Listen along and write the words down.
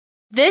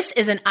This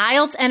is an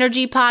IELTS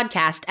Energy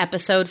Podcast,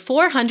 episode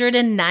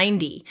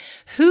 490.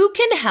 Who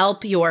can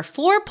help your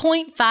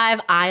 4.5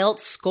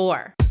 IELTS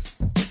score?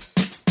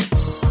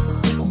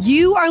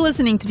 You are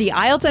listening to the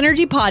IELTS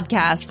Energy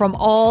Podcast from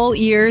All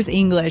Ears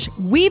English.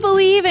 We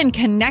believe in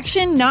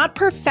connection, not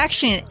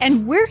perfection,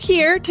 and we're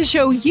here to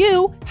show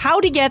you how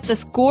to get the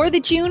score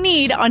that you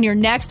need on your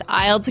next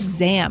IELTS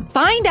exam.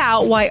 Find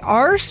out why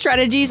our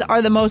strategies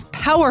are the most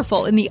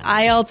powerful in the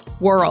IELTS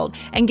world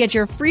and get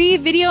your free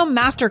video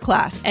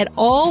masterclass at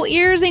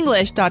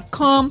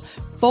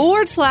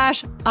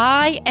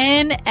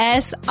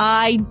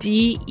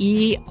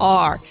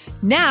allearsenglish.com/INSIDER.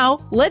 Now,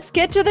 let's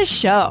get to the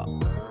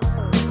show.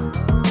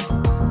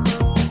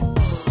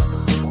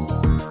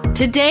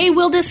 Today,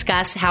 we'll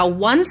discuss how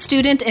one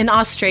student in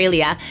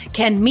Australia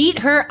can meet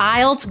her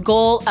IELTS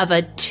goal of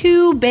a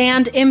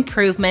 2-band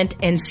improvement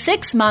in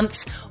 6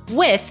 months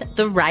with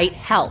the right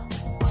help.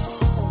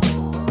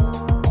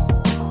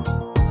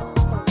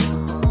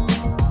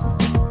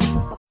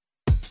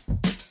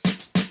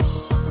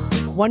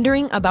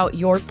 Wondering about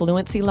your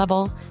fluency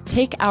level?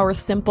 Take our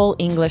simple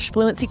English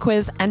fluency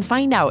quiz and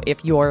find out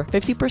if you're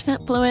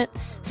 50% fluent,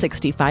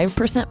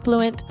 65%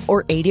 fluent,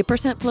 or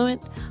 80%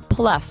 fluent.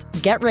 Plus,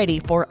 get ready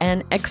for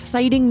an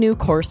exciting new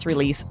course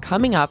release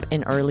coming up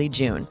in early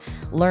June.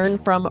 Learn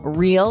from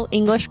real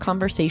English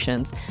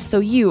conversations so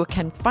you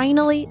can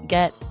finally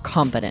get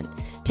confident.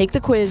 Take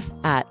the quiz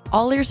at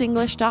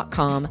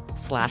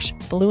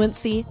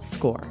allearsenglish.com/fluency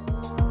score.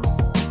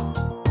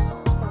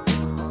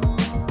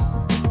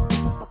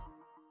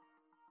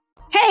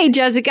 Hey,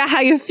 Jessica, how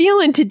you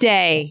feeling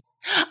today?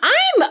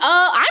 I'm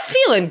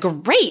feeling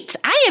great.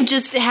 I have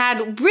just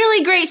had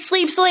really great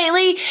sleeps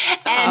lately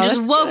and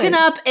just woken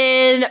up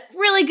in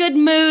really good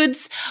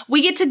moods.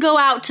 We get to go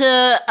out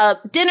to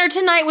dinner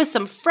tonight with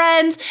some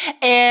friends,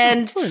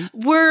 and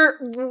we're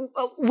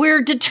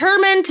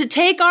determined to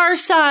take our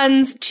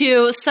sons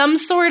to some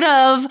sort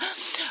of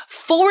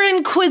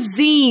foreign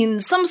cuisine,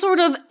 some sort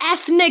of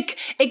ethnic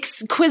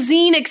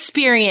cuisine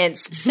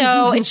experience.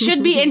 So it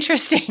should be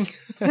interesting.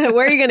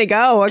 Where are you going to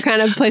go? What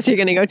kind of place are you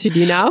going to go to? Do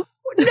you know?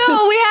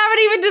 No, we haven't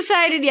even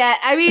decided yet.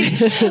 I mean,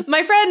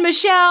 my friend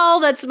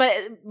Michelle, that's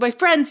my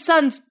friend's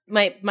son's,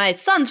 my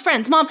son's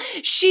friend's mom,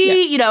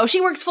 she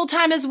works full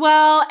time as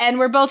well. And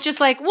we're both just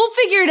like, we'll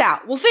figure it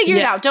out. We'll figure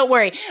it out. Don't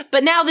worry.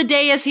 But now the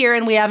day is here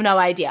and we have no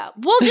idea.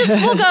 We'll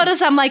go to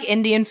some like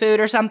Indian food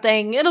or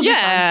something. It'll be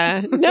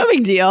fun. No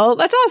big deal.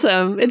 That's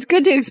awesome. It's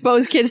good to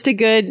expose kids to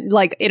good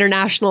like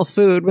international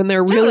food when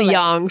they're really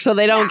young. So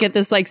they don't get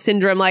this like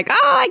syndrome like,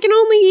 I can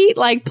only eat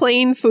like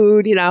plain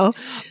food, That's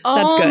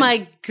good.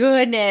 My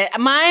goodness.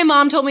 My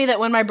mom told me that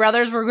when my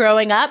brothers were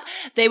growing up,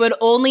 they would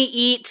only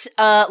eat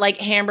like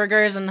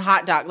hamburgers and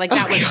hot dog. Like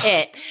that was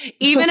it.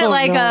 Even at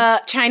like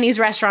a Chinese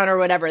restaurant or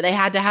whatever, they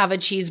had to have a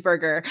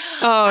cheeseburger.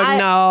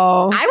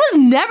 No. I was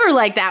never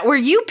like that. Were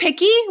you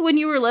picky when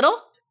you were little?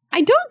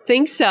 I don't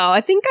think so.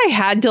 I think I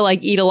had to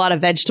like eat a lot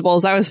of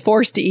vegetables. I was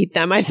forced to eat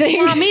them, I think.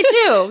 Yeah, me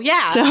too.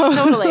 Yeah,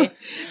 totally.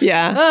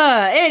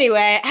 Yeah.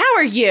 Anyway, how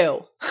are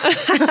you?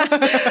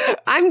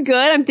 I'm good.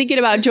 I'm thinking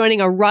about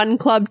joining a run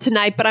club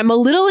tonight, but I'm a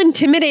little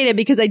intimidated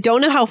because I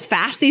don't know how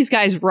fast these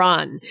guys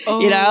run.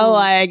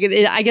 I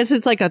guess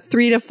it's like a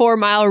 3 to 4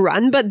 mile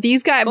run, but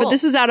these guys, but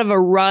this is out of a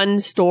run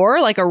store,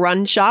 like a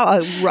run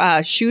shop,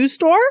 a shoe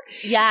store.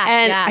 Yeah.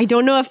 And I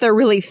don't know if they're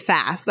really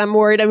fast. I'm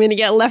worried I'm going to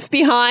get left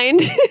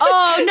behind.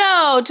 Oh,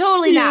 no,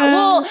 totally not.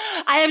 Well,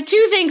 I have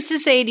 2 things to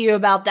say to you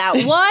about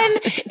that. One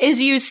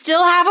is you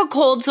still have a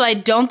cold, so I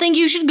don't think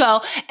you should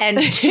go.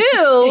 And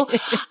 2,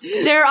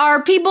 there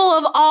are people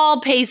of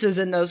all paces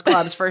in those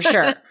clubs for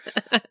sure.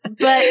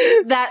 But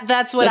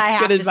that's what I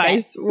have good to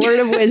advice. say. Word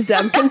of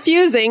wisdom.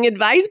 Confusing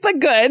advice, but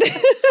good.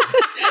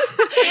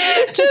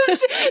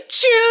 Just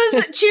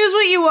choose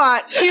what you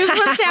want. Choose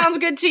what sounds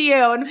good to you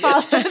and follow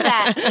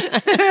that.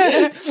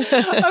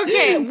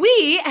 Okay,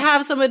 we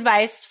have some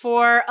advice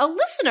for a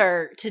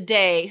listener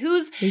today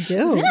who's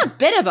in a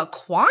bit of a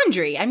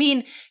quandary. I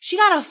mean, she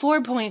got a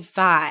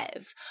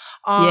 4.5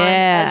 on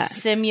a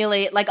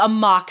simulate, like a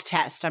mock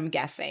test, I'm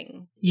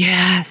guessing.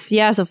 Yes, a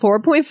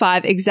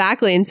 4.5,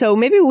 exactly. And so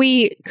maybe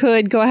we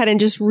could go ahead and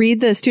just read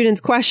the student's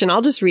question.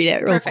 I'll just read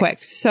it real quick.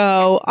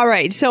 So, all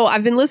right. So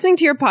I've been listening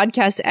to your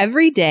podcast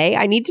every day.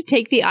 I need to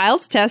take the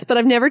IELTS test, but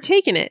I've never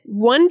taken it.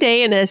 One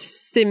day in a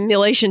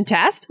simulation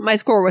test, my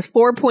score was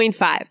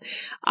 4.5.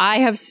 I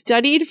have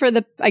studied for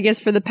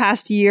the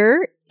past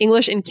year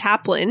English in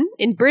Kaplan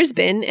in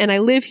Brisbane, and I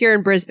live here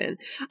in Brisbane.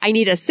 I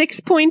need a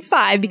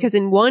 6.5 because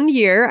in 1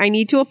 year, I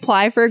need to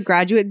apply for a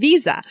graduate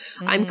visa.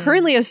 I'm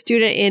currently a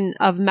student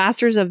of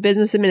Masters of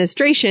Business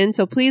Administration,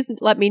 so please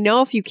let me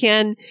know if you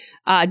can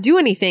do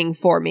anything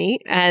for me.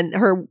 And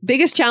her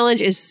biggest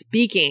challenge is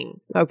speaking.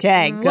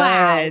 Okay,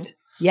 good.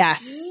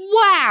 Yes.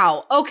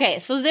 Wow. Okay.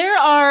 So there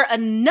are a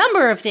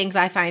number of things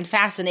I find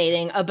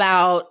fascinating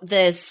about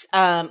this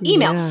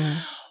email. Yeah.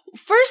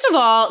 First of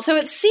all, so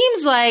it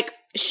seems like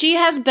she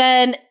has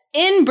been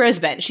in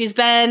Brisbane. She's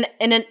been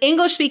in an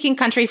English-speaking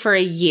country for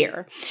a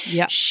year.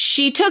 Yep.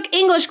 She took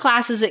English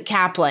classes at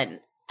Kaplan.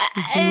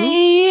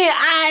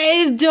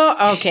 I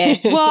don't.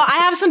 Okay. Well, I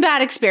have some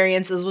bad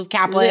experiences with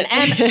Kaplan,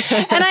 and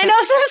I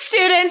know some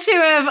students who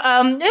have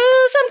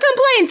some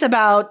complaints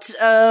about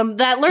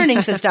that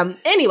learning system.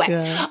 Anyway,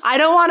 I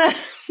don't want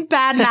to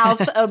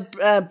badmouth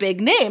a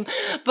big name,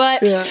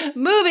 but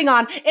moving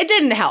on, it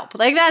didn't help.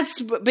 Like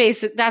that's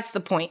basic. That's the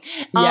point.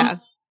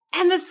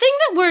 And the thing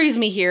that worries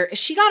me here is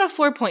she got a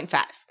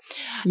 4.5.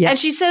 And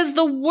she says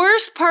the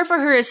worst part for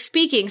her is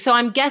speaking. So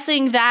I'm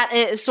guessing that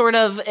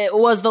it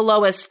was the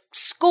lowest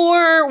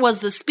score was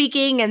the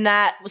speaking, and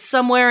that was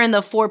somewhere in the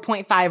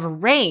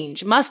 4.5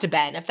 range. Must have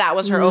been, if that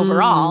was her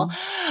overall.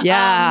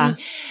 Yeah.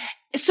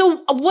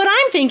 So what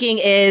I'm thinking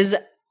is,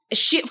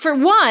 for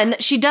one,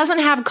 she doesn't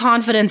have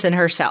confidence in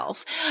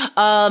herself.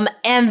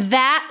 And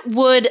that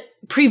would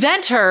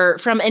prevent her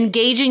from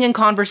engaging in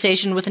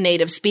conversation with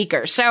native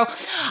speakers. So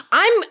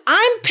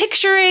I'm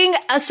picturing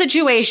a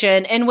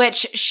situation in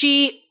which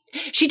she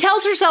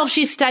tells herself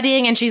she's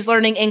studying and she's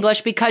learning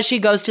English because she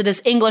goes to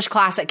this English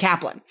class at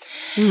Kaplan.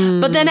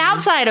 But then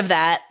outside of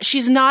that,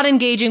 she's not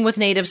engaging with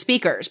native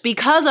speakers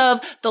because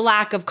of the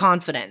lack of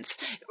confidence.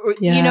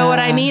 You know what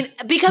I mean?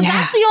 Because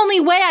that's the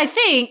only way I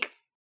think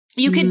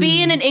you could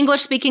be in an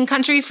English-speaking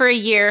country for a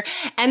year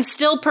and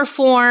still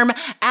perform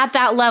at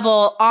that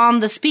level on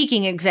the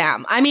speaking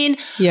exam. I mean,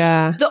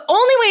 the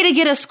only way to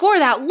get a score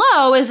that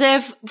low is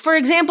if, for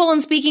example,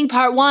 in speaking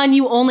part 1,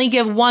 you only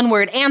give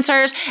one-word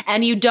answers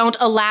and you don't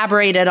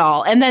elaborate at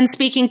all. And then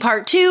speaking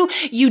part 2,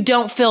 you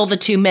don't fill the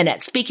 2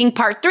 minutes. Speaking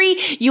part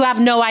 3, you have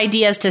no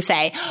ideas to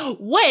say,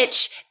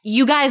 which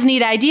you guys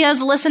need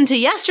ideas. Listen to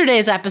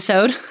yesterday's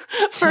episode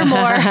for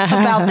more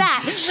about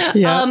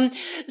that.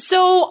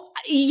 So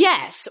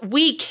yes,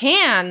 we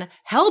can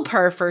help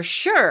her for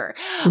sure.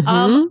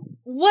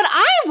 What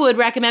I would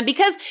recommend,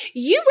 because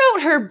you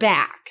wrote her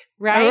back,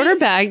 right? I wrote her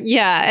back.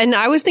 Yeah. And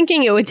I was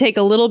thinking it would take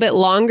a little bit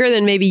longer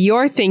than maybe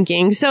you're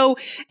thinking. So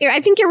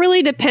I think it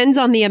really depends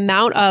on the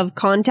amount of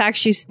contact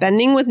she's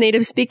spending with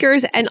native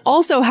speakers and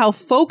also how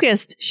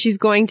focused she's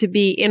going to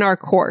be in our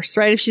course,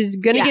 right? If she's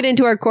going to get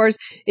into our course,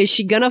 is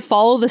she going to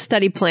follow the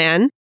study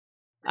plan?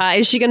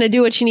 Is she going to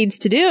do what she needs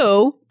to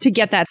do to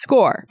get that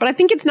score? But I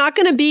think it's not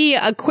going to be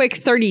a quick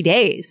 30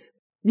 days.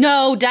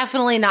 No,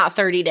 definitely not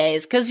 30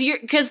 days. Cause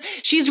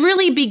she's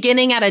really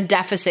beginning at a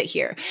deficit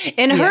here.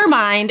 In her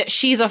mind,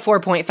 she's a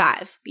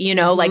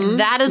 4.5, like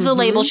that is the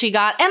label she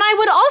got. And I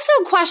would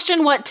also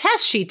question what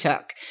test she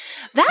took.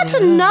 That's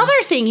another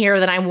thing here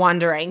that I'm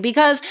wondering,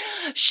 because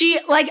she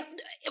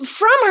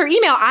from her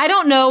email, I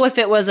don't know if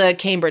it was a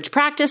Cambridge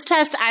practice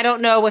test. I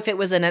don't know if it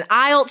was in an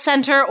IELTS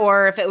center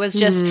or if it was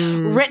just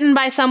written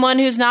by someone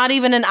who's not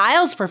even an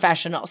IELTS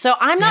professional. So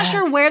I'm not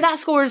sure where that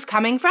score is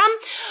coming from,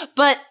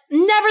 but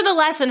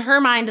nevertheless, in her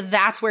mind,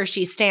 that's where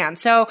she stands.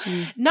 So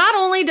not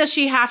only does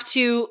she have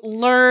to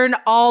learn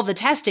all the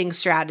testing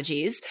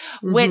strategies,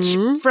 which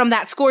from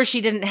that score, she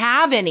didn't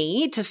have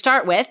any to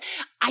start with.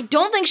 I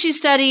don't think she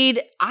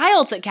studied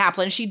IELTS at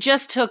Kaplan. She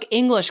just took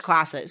English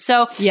classes.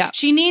 So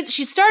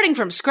she's starting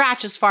from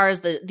scratch as far as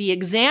the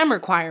exam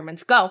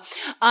requirements go.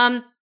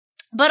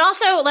 But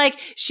also,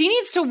 she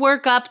needs to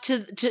work up to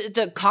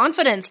the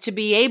confidence to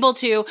be able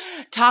to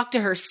talk to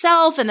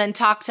herself and then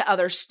talk to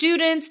other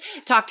students,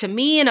 talk to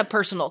me in a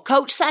personal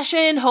coach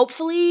session,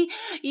 hopefully,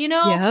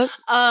 So,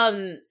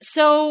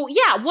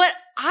 what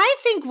I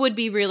think would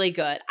be really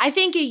good, I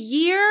think a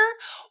year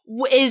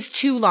is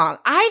too long.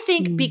 I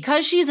think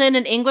because she's in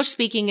an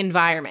English-speaking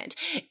environment,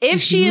 if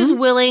she is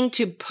willing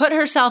to put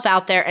herself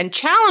out there and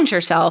challenge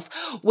herself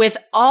with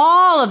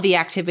all of the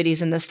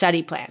activities in the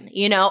study plan,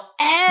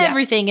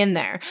 everything in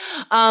there,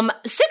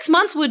 6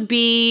 months would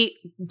be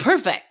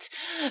perfect.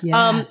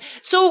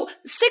 So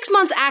 6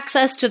 months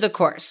access to the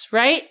course,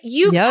 right?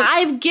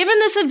 I've given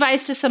this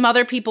advice to some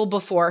other people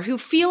before who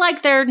feel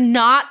like they're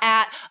not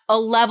at a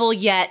level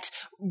yet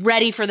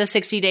ready for the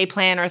 60-day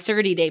plan or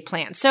 30-day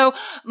plan. So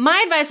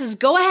my advice is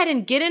go ahead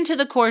and get into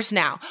the course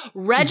now.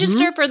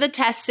 Register for the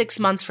test 6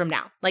 months from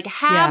now.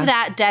 Have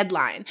that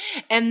deadline.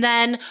 And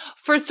then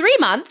for 3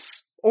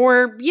 months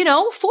or,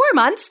 4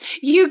 months,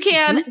 you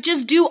can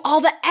just do all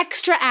the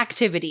extra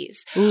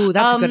activities. Ooh,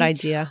 that's a good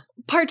idea.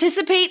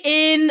 Participate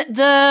in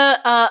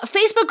the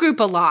Facebook group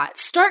a lot.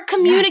 Start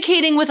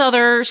communicating with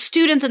other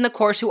students in the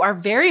course who are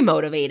very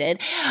motivated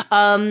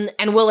and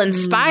will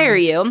inspire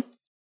you.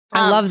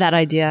 I love that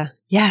idea.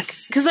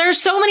 Yes. Because there are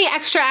so many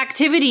extra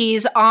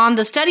activities on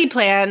the study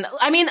plan.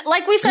 I mean,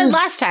 like we said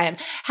last time,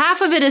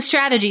 half of it is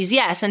strategies,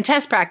 yes, and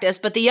test practice,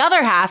 but the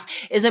other half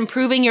is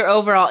improving your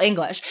overall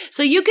English.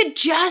 So you could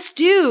just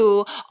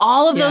do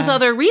all of those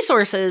other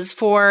resources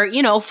for,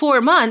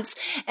 4 months,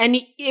 and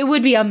it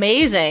would be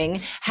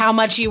amazing how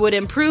much you would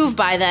improve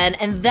by then,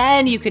 and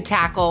then you could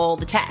tackle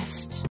the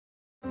test.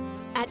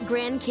 At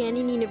Grand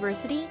Canyon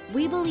University,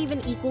 we believe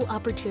in equal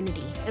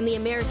opportunity, and the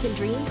American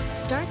dream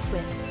starts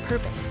with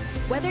purpose.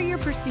 Whether your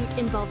pursuit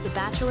involves a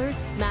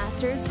bachelor's,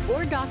 master's,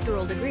 or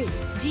doctoral degree,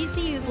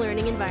 GCU's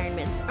learning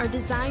environments are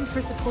designed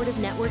for supportive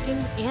networking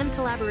and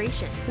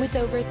collaboration. With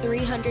over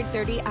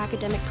 330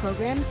 academic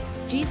programs,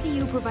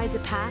 GCU provides a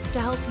path to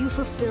help you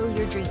fulfill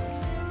your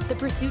dreams. The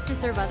pursuit to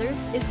serve others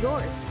is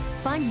yours.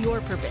 Find your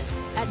purpose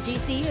at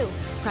GCU.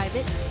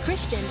 Private,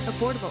 Christian,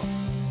 affordable.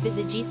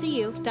 Visit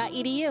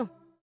gcu.edu.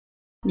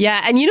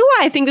 Yeah. And you know why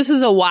I think this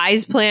is a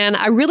wise plan?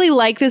 I really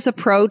like this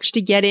approach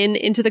to get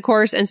into the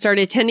course and start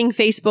attending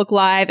Facebook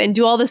Live and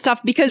do all this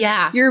stuff because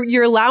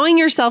you're allowing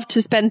yourself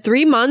to spend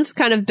 3 months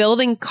kind of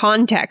building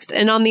context.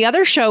 And on the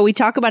other show, we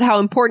talk about how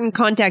important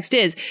context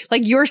is.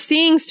 Like you're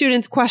seeing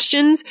students'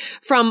 questions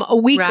from a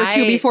week or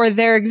two before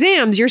their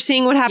exams. You're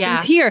seeing what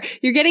happens here.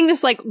 You're getting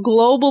this like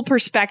global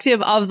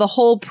perspective of the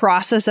whole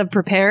process of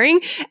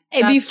preparing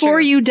before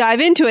you dive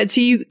into it.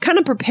 So you kind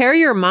of prepare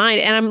your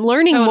mind. And I'm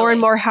learning more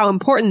and more how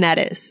important that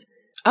is.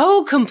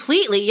 Oh,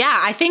 completely. Yeah.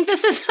 I think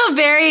this is a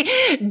very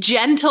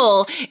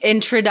gentle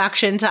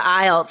introduction to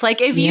IELTS. Like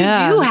if you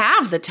do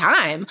have the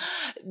time,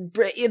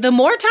 the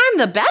more time,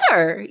 the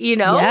better, you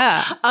know?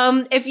 Yeah.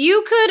 If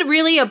you could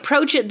really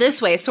approach it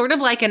this way, sort of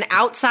like an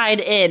outside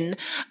in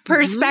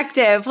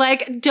perspective,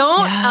 like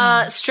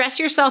don't stress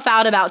yourself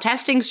out about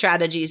testing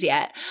strategies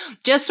yet.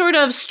 Just sort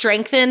of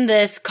strengthen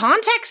this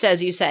context,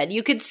 as you said.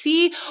 You could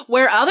see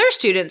where other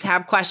students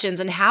have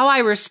questions and how I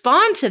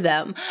respond to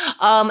them,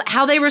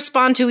 how they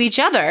respond to each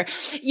other.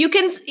 You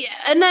can,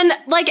 and then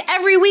like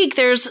every week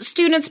there's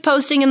students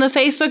posting in the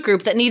Facebook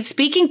group that need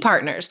speaking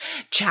partners.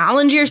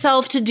 Challenge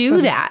yourself to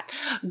do that.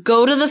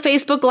 Go to the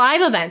Facebook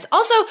Live events.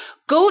 Also,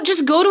 go to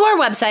our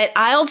website,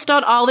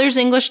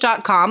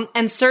 IELTS.allearsenglish.com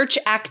and search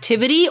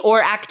activity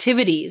or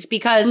activities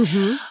because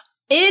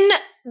in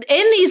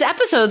these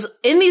episodes,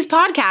 in these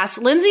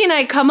podcasts, Lindsay and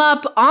I come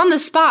up on the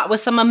spot with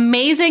some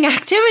amazing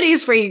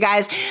activities for you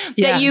guys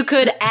that you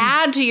could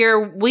add to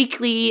your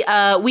weekly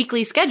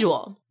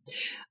schedule.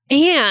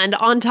 And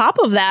on top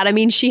of that, I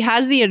mean, she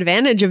has the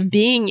advantage of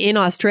being in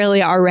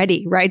Australia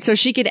already, right? So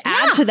she could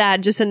add to that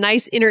just a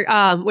nice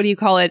a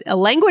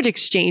language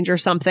exchange or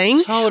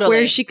something. Totally.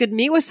 Where she could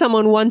meet with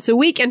someone once a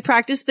week and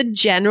practice the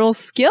general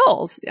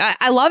skills.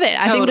 I love it.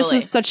 I think this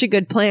is such a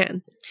good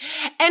plan.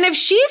 And if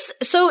she's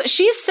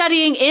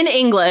studying in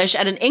English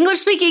at an English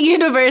speaking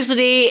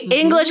university,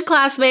 English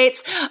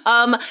classmates, get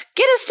a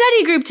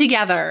study group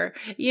together,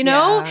 you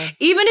know,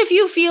 even if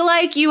you feel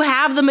like you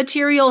have the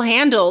material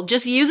handled,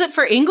 just use it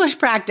for English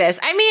practice.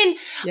 I mean,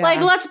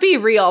 like, let's be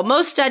real.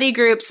 Most study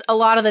groups, a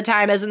lot of the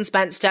time isn't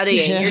spent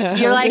studying.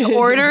 You're like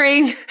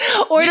ordering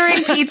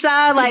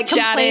pizza, like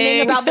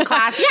complaining about the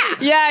class.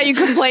 Yeah. You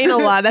complain a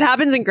lot. That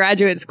happens in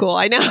graduate school.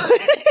 I know.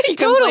 You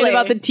complain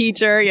about the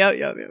teacher. Yep.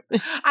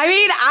 I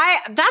mean,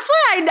 that's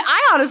why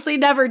I honestly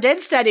never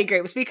did study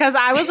groups because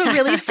I was a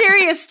really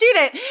serious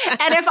student.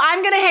 And if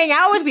I'm going to hang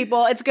out with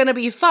people, it's going to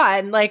be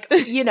fun, like,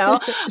 you know,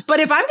 but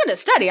if I'm going to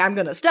study, I'm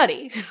going to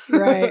study.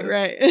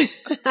 Right.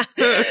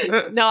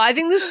 No, I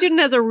think the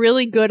student has a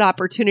really good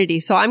opportunity.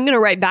 So I'm going to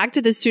write back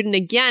to the student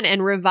again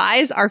and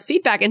revise our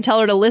feedback and tell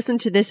her to listen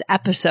to this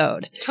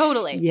episode.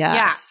 Totally. Yes.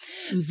 Yeah.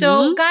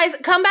 So guys,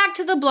 come back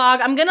to the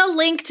blog. I'm going to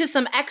link to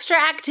some extra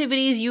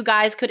activities you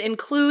guys could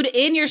include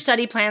in your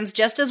study plans,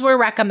 just as we're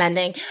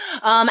recommending,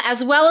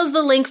 as well as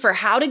the link for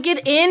how to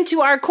get into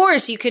our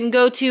course. You can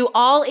go to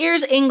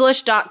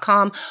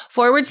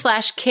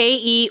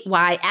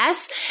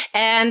allearsenglish.com/KEYS.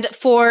 And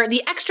for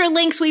the extra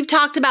links we've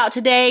talked about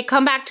today,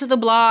 come back to the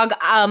blog,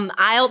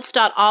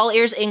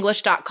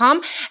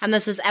 IELTS.allearsenglish.com. And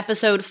this is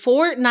episode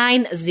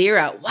 490.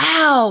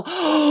 Wow.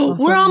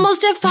 Awesome. We're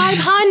almost at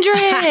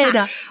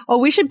 500. Oh,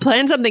 we should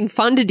plan something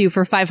fun to do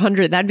for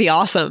 500. That'd be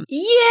awesome.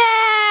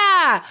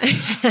 Yeah.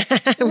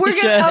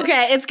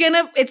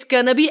 It's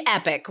gonna be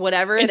epic,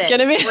 whatever it is.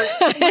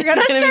 We're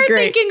gonna start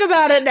thinking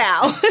about it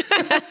now.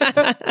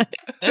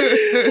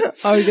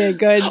 Okay,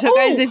 good. So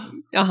guys, wait,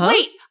 I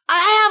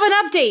have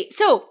an update.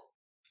 So,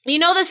 you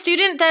know the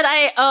student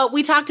that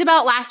we talked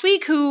about last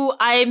week who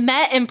I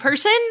met in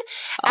person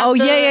at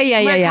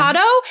the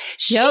Mercado?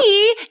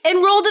 She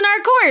enrolled in our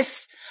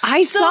course.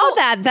 I saw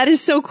that. That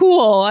is so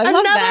cool. I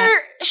love that. Another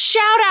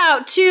shout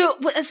out to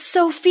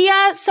Sophie.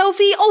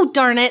 Oh,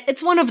 darn it.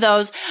 It's one of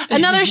those.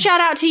 Another shout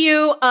out to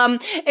you.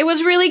 It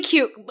was really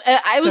cute.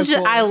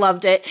 I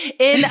loved it.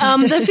 In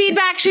the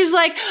feedback, she's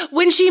like,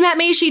 when she met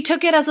me, she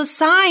took it as a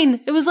sign.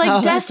 It was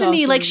like destiny.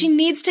 Awesome. Like she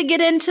needs to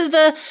get into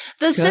the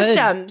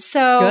system.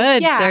 So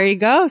good. Yeah. There you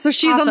go. So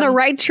she's on the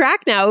right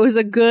track now. It was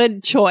a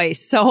good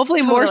choice. So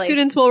hopefully more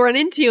students will run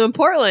into you in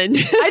Portland.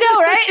 I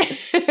know, right?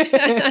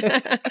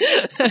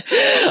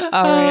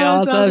 All right,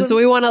 awesome. So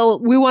we want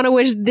to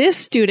wish this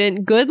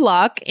student good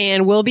luck,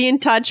 and we'll be in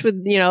touch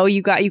with,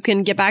 you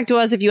can get back to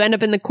us if you end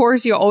up in the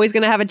course. You're always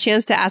going to have a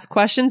chance to ask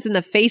questions in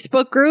the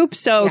Facebook group,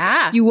 so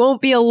you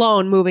won't be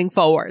alone moving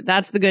forward.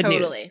 That's the good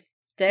news.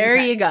 There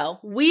you go.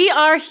 We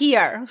are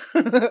here.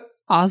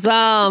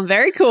 Awesome.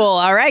 Very cool.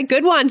 All right,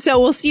 good one. So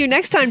we'll see you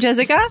next time,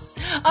 Jessica.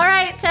 All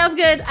right, sounds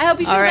good. I hope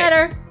you feel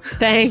better.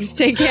 Thanks.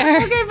 Take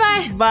care. Okay,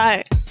 bye.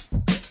 Bye.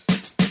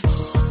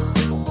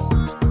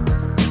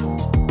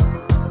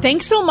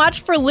 Thanks so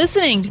much for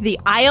listening to the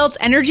IELTS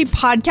Energy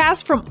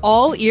Podcast from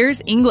All Ears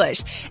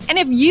English. And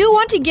if you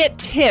want to get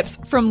tips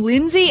from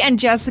Lindsay and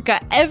Jessica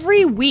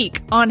every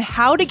week on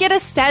how to get a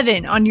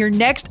 7 on your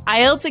next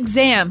IELTS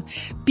exam,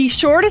 be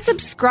sure to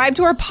subscribe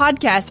to our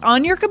podcast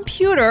on your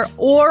computer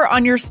or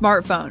on your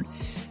smartphone.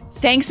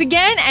 Thanks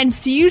again and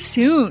see you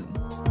soon.